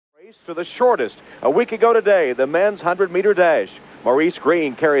To the shortest a week ago today, the men's 100-meter dash. Maurice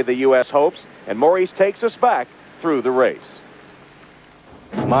Greene carried the U.S. hopes, and Maurice takes us back through the race.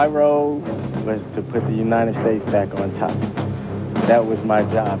 My role was to put the United States back on top. That was my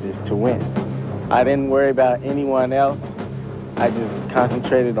job, is to win. I didn't worry about anyone else. I just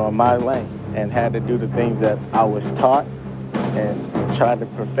concentrated on my lane and had to do the things that I was taught and tried to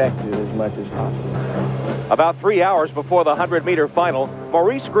perfect it as much as possible. About 3 hours before the 100-meter final,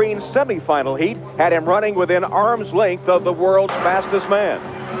 Maurice Greene's semifinal heat had him running within arm's length of the world's fastest man.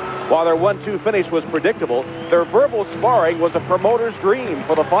 While their 1-2 finish was predictable, their verbal sparring was a promoter's dream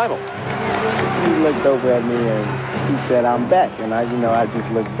for the final. He looked over at me and he said, "I'm back." And I just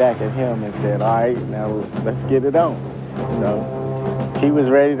looked back at him and said, "All right, now let's get it on." He was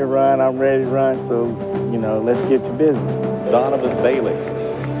ready to run, I'm ready to run, so, let's get to business. Donovan Bailey.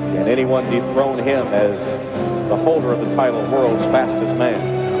 Can anyone dethrone him as the holder of the title, world's fastest man,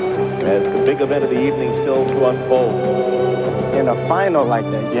 as the big event of the evening still to unfold? In a final like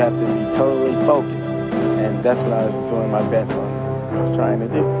that, you have to be totally focused, and that's what I was doing my best on. I was trying to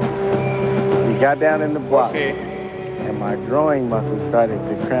do. We got down in the block, and my groin muscles started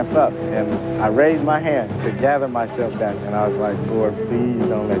to cramp up, and I raised my hand to gather myself back, and I was like, "Lord, please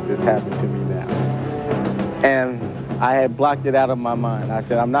don't let this happen to me now." And I had blocked it out of my mind. I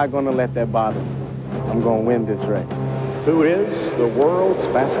said, "I'm not going to let that bother me. I'm going to win this race." Who is the world's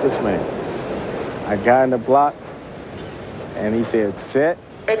fastest man? I got in the blocks, and he said, "Set,"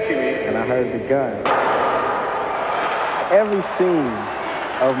 and I heard the gun. Every scene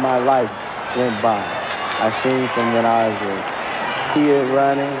of my life went by. I seen from when I was a kid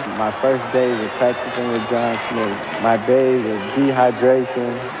running, my first days of practicing with John Smith, my days of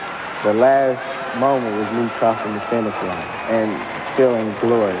dehydration, the last moment was me crossing the finish line and feeling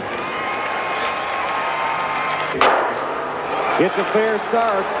glory. It's a fair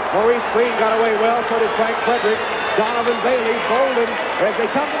start. Maurice Greene got away well, so did Frankie Fredericks. Donovan Bailey, Bolden, as they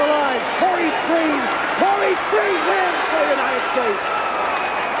come to the line. Maurice Greene wins for the United States.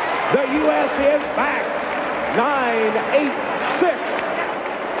 The U.S. is back. 9-8-6.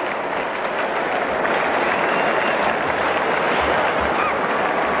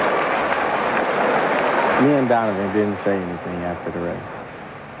 Me and Donovan didn't say anything after the race.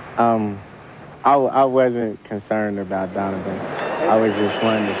 I wasn't concerned about Donovan. I was just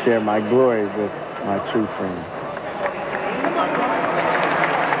wanting to share my glory with my true friend.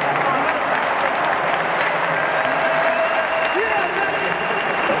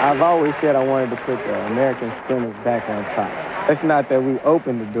 I've always said I wanted to put the American sprinters back on top. It's not that we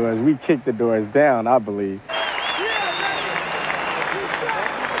opened the doors, we kicked the doors down, I believe.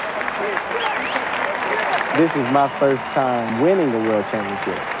 This is my first time winning the World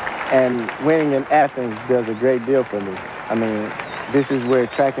Championship. And winning in Athens does a great deal for me. I mean, this is where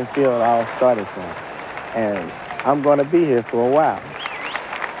track and field all started from. And I'm going to be here for a while.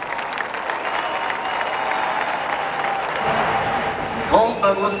 Gold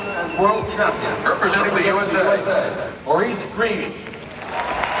medalist and world champion, representing the USA, Maurice Greene.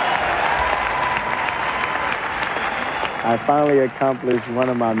 I finally accomplished one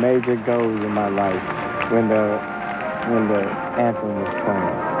of my major goals in my life when the anthem was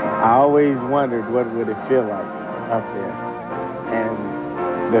playing. I always wondered what would it feel like up there.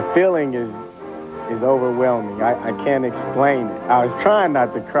 And the feeling is overwhelming. I can't explain it. I was trying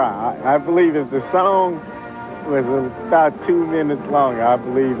not to cry. I believe if the song was about 2 minutes long, I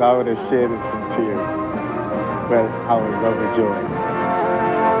believe I would have shedded some tears. But I was overjoyed.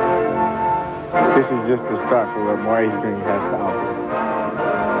 This is just the start for what Maurice Greene has to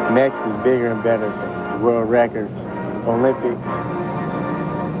offer. Next is bigger and better things. World records, Olympics,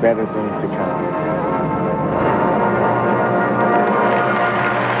 better things to come.